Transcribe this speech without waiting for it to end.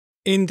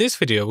In this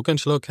video, we're going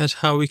to look at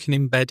how we can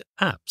embed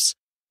apps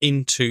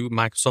into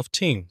Microsoft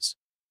Teams.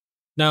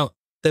 Now,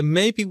 there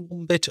may be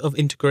one bit of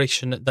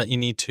integration that you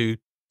need to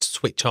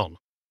switch on,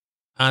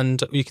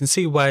 and you can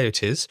see where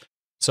it is.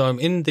 So I'm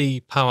in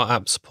the Power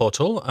Apps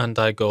portal and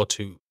I go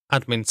to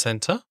Admin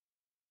Center,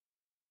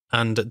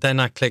 and then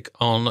I click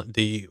on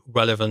the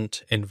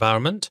relevant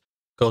environment,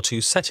 go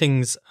to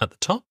Settings at the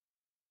top.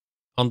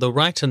 On the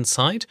right-hand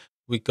side,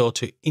 we go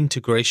to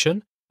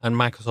Integration and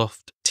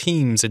Microsoft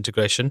Teams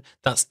integration.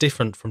 That's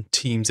different from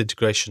Teams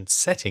integration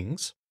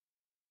settings.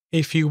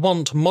 If you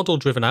want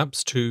model-driven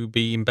apps to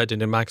be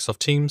embedded in Microsoft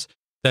Teams,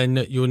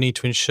 then you'll need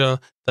to ensure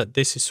that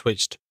this is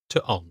switched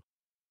to on.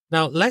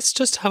 Now, let's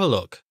just have a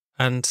look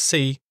and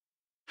see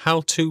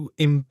how to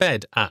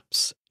embed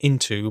apps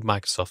into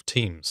Microsoft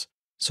Teams.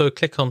 So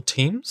click on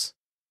Teams,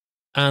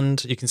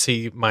 and you can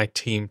see my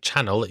team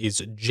channel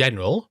is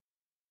General.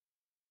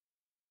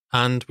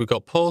 And we've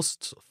got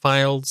Posts,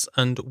 Files,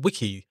 and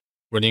Wiki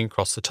running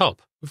across the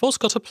top. We've also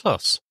got a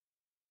plus.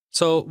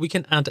 So we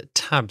can add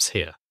tabs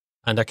here,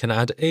 and I can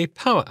add a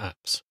Power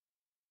Apps.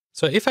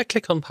 So if I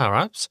click on Power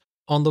Apps,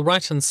 on the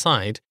right-hand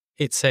side,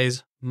 it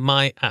says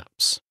My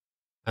Apps.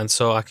 And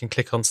so I can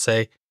click on,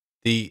 say,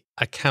 the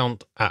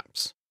Account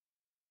Apps.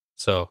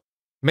 So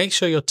make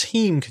sure your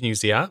team can use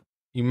the app.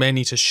 You may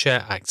need to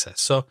share access.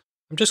 So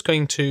I'm just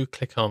going to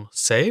click on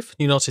Save.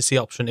 You notice the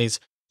option is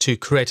to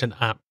create an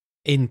app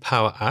in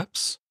Power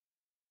Apps.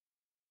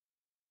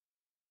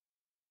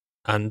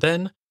 And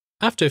then,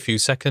 after a few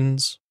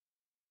seconds,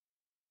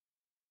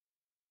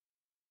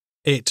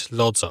 it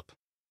loads up.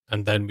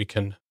 And then we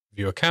can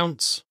view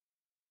accounts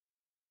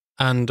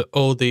and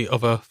all the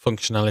other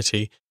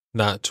functionality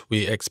that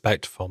we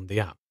expect from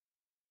the app.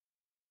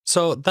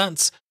 So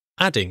that's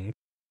adding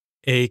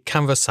a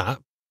Canvas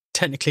app,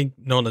 technically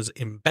known as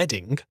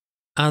embedding,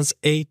 as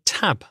a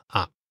tab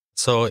app.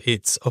 So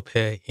it's up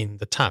here in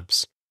the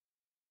tabs.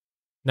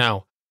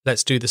 Now,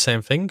 let's do the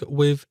same thing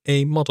with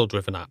a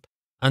model-driven app.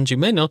 And you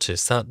may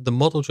notice that the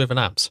model-driven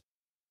apps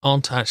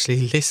aren't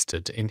actually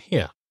listed in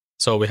here.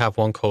 So we have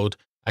one called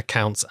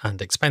Accounts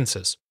and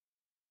Expenses.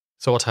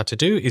 So what I have to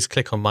do is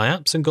click on My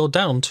Apps and go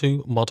down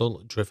to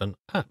Model-Driven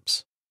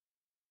Apps.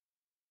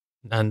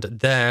 And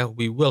there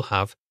we will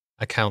have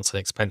Accounts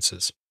and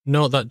Expenses.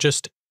 Note that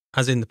just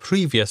as in the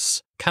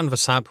previous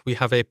Canvas app, we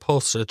have a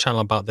post channel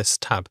about this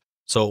tab.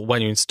 So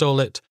when you install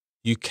it,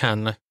 you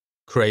can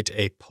create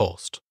a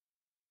post.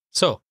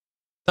 So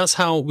that's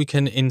how we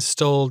can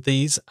install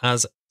these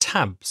as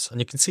tabs. And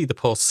you can see the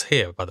posts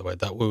here, by the way,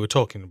 that we were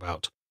talking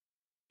about.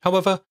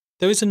 However,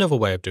 there is another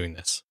way of doing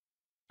this,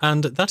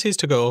 and that is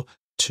to go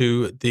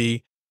to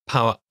the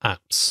Power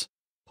Apps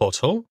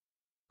portal,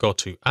 go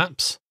to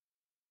Apps,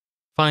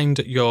 find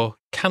your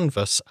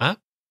Canvas app,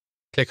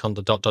 click on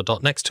the ...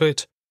 next to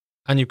it,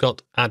 and you've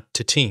got Add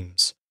to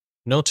Teams.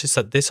 Notice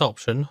that this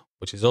option,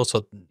 which is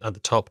also at the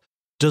top,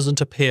 doesn't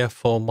appear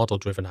for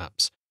model-driven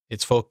apps.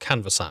 It's for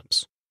Canvas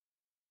apps.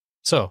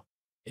 So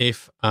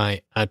if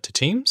I add to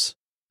Teams,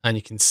 and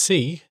you can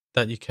see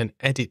that you can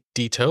edit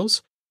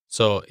details.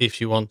 So if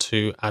you want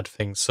to add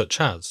things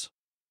such as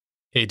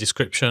a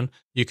description,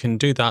 you can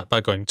do that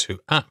by going to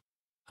App,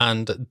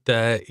 and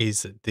there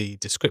is the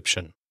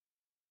description.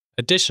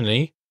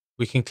 Additionally,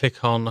 we can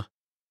click on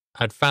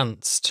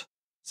Advanced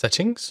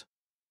Settings,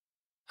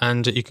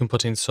 and you can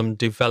put in some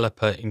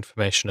developer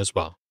information as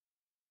well.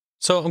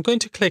 So I'm going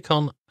to click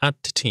on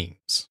Add to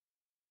Teams.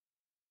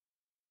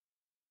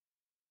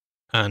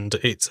 And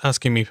it's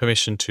asking me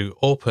permission to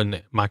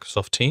open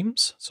Microsoft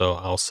Teams, so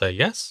I'll say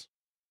yes.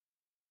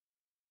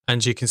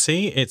 And you can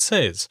see it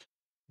says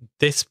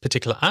this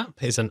particular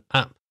app is an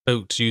app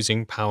built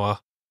using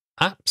Power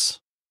Apps,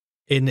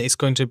 and it's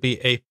going to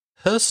be a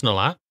personal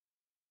app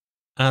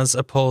as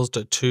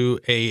opposed to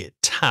a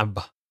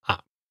tab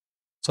app.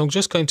 So I'm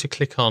just going to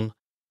click on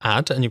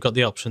Add, and you've got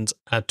the options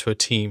Add to a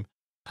Team,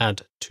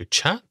 Add to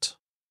Chat.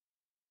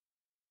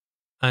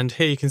 And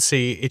here you can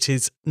see it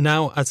is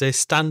now as a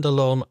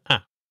standalone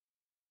app.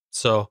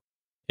 So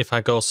if I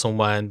go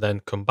somewhere and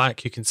then come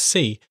back, you can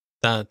see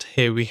that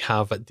here we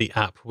have the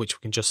app which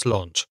we can just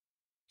launch.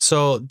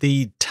 So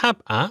the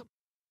tab app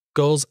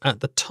goes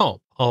at the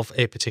top of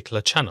a particular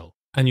channel,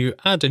 and you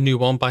add a new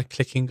one by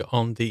clicking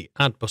on the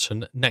Add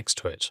button next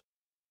to it.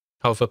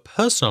 However,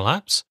 personal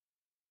apps,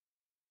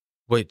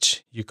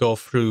 which you go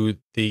through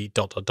the ...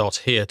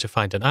 here to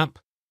find an app,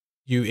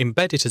 you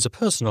embed it as a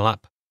personal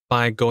app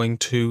by going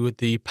to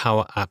the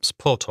Power Apps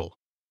portal,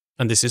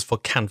 and this is for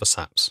Canvas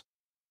apps.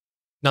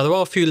 Now, there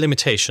are a few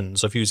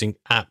limitations of using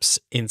apps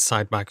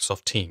inside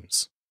Microsoft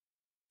Teams.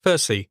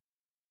 Firstly,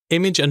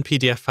 image and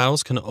PDF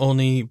files can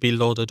only be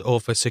loaded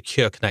over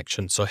secure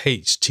connection, so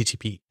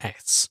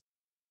HTTPS,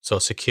 so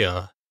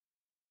secure,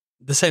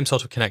 the same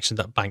sort of connection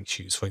that banks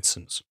use, for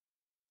instance.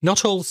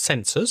 Not all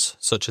sensors,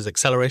 such as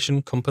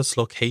acceleration, compass,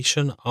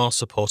 location, are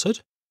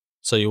supported,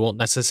 so you won't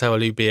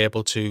necessarily be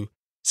able to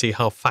see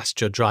how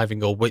fast you're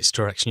driving or which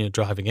direction you're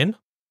driving in.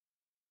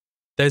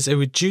 There's a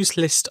reduced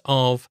list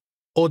of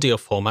audio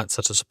formats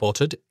that are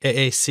supported: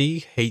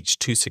 AAC,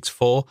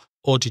 H.264,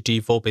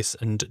 OGG, Vorbis,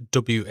 and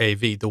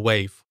WAV, the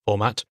WAV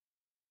format.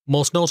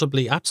 Most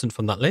notably absent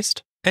from that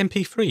list,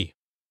 MP3.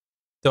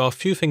 There are a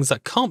few things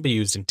that can't be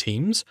used in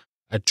Teams: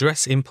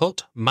 address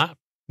input, map,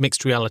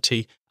 mixed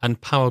reality,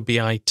 and Power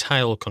BI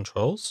tile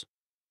controls.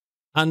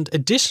 And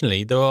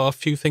additionally, there are a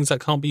few things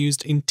that can't be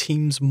used in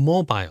Teams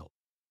Mobile: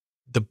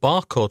 the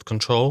barcode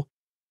control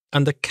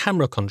and the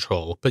camera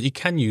control, but you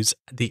can use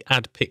the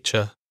add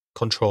picture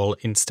control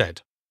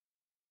instead.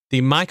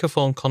 The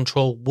microphone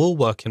control will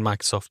work in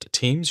Microsoft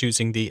Teams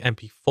using the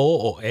MP4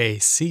 or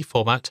AAC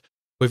format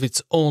with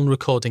its own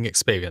recording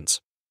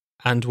experience,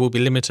 and will be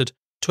limited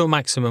to a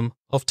maximum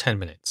of 10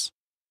 minutes.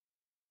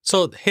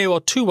 So here are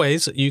 2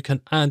 ways that you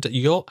can add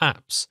your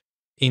apps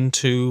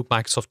into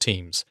Microsoft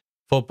Teams.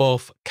 For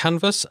both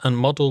Canvas and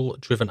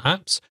model-driven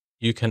apps,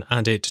 you can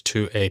add it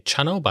to a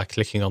channel by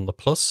clicking on the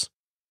plus.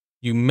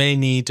 You may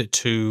need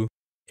to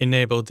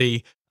enable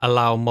the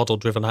allow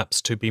model-driven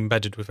apps to be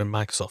embedded within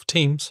Microsoft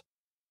Teams.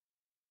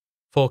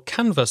 For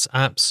Canvas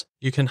apps,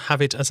 you can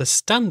have it as a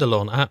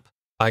standalone app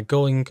by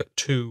going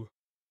to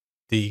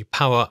the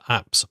Power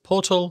Apps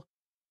portal,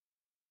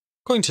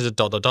 going to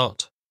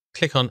the ...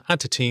 click on Add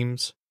to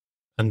Teams,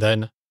 and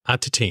then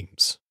Add to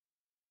Teams.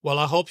 Well,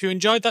 I hope you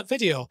enjoyed that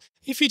video.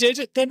 If you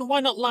did, then why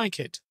not like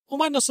it? Or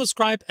why not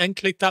subscribe and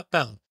click that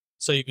bell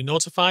so you'll be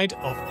notified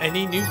of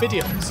any new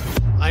videos.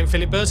 I'm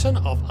Philip Burton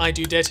of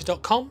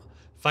idodata.com.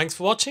 Thanks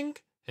for watching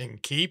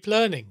and keep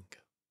learning.